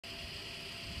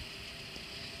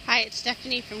Hi, it's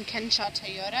Stephanie from Kenshaw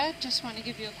Toyota. Just want to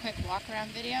give you a quick walk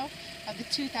around video of the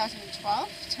 2012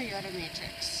 Toyota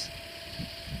Matrix.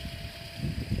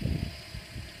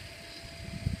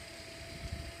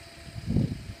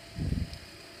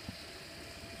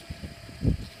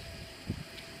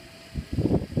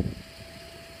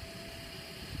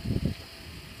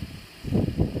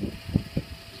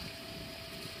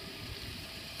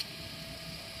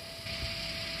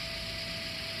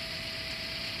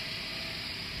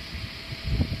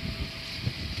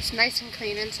 It's nice and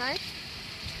clean inside.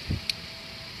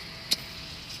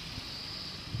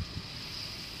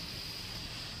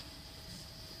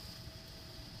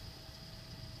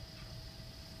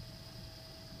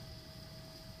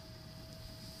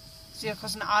 This vehicle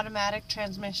is an automatic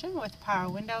transmission with power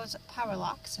windows, power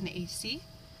locks, and AC.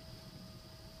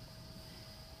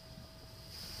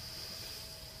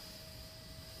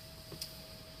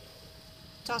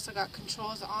 It's also got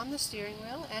controls on the steering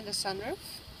wheel and a sunroof.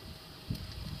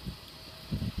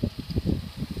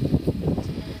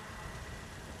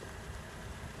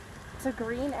 It's a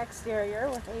green exterior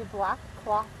with a black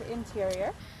cloth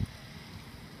interior.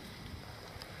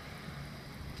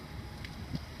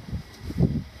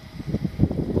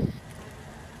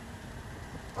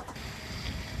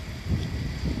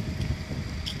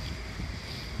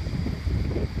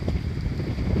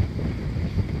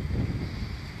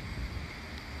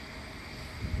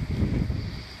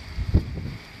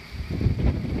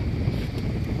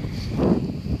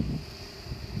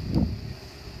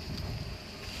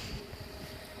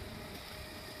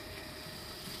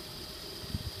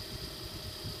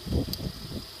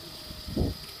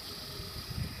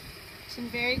 It's in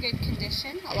very good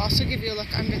condition. I'll also give you a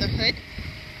look under the hood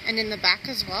and in the back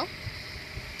as well.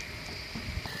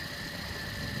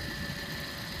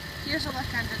 Here's a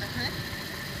look under the hood.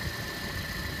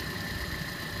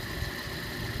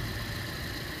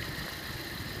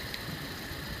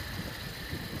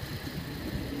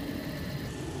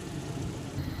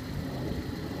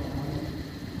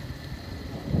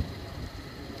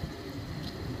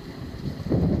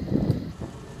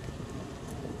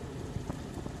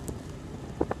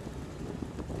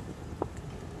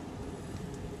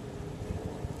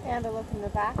 And a look in the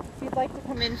back. If you'd like to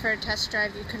come in for a test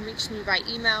drive, you can reach me by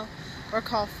email or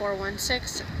call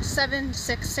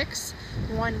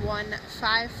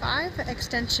 416-766-1155,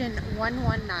 extension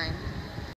 119.